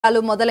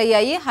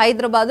మొదలయ్యాయి.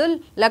 హైదరాబాద్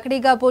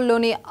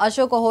లక్డీకాపూల్లోని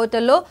అశోక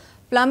హోటల్లో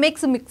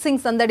ప్లమిక్స్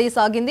మిక్సింగ్ సందడి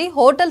సాగింది.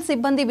 హోటల్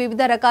సిబ్బంది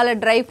వివిధ రకాల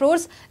డ్రై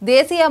ఫ్రూట్స్,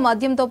 దేశీయ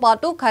మద్యంతో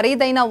పాటు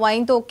ఖరీదైన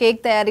వైన్తో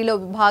కేక్ తయారీలో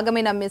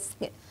భాగమైన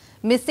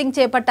మిక్సింగ్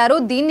చేపట్టారు.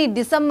 దీన్ని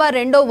డిసెంబర్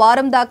 2వ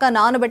వారం దాకా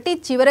నానబెట్టి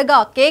చివరగా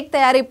కేక్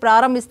తయారీ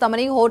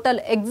ప్రారంభిస్తామని hotel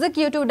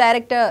executive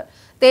director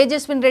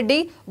Tejaswin Reddy,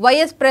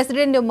 YS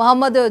president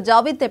Mohammed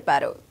Javed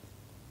చెప్పారు.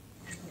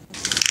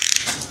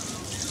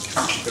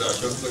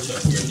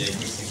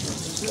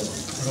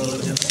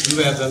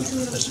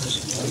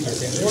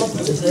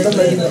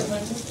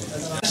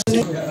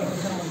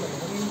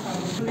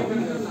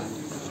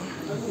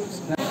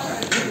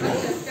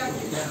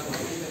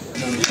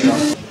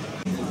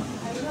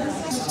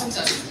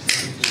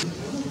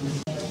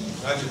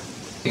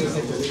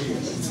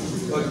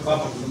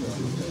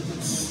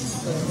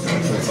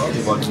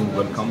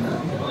 Welcome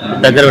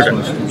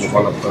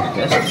all of our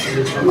guests.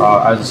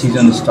 As the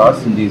season starts,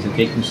 there is a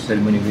cake mixing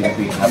ceremony will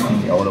be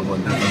happening all over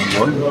the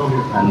world,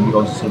 and we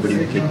also celebrate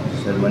the cake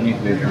mixing ceremony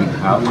where we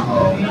have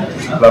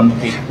plum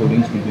cake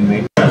puddings will be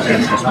made.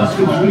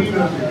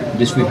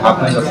 This will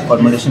happen. The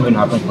fermentation will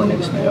happen for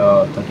next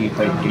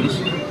 35 days,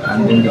 and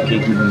then the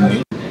cake will be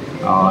made.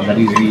 That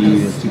is the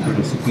secret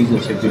recipes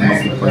that chef will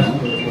make it for you.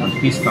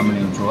 Please come and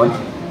enjoy.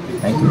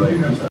 Thank you very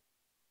much.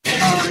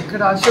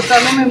 ఇక్కడ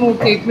అశోకాలో మేము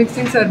cake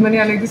mixing ceremony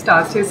అనేది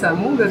start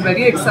చేసాము. We are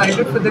very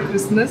excited for the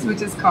Christmas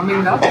which is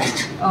coming up.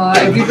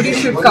 Everybody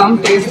should come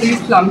taste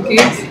these plum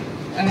cakes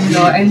and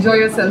enjoy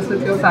your self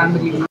with your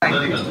family.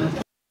 Thank you.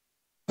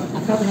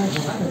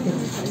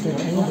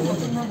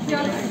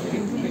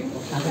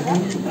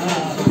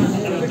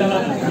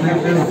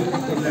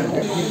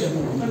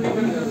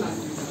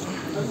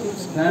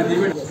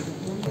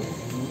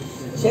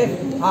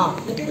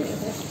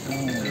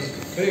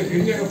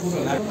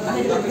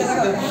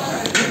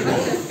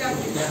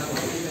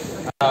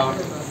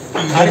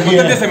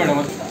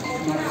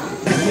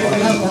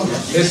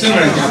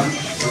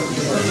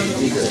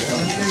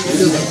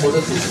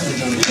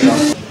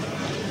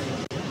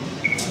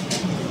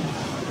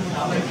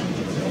 Madam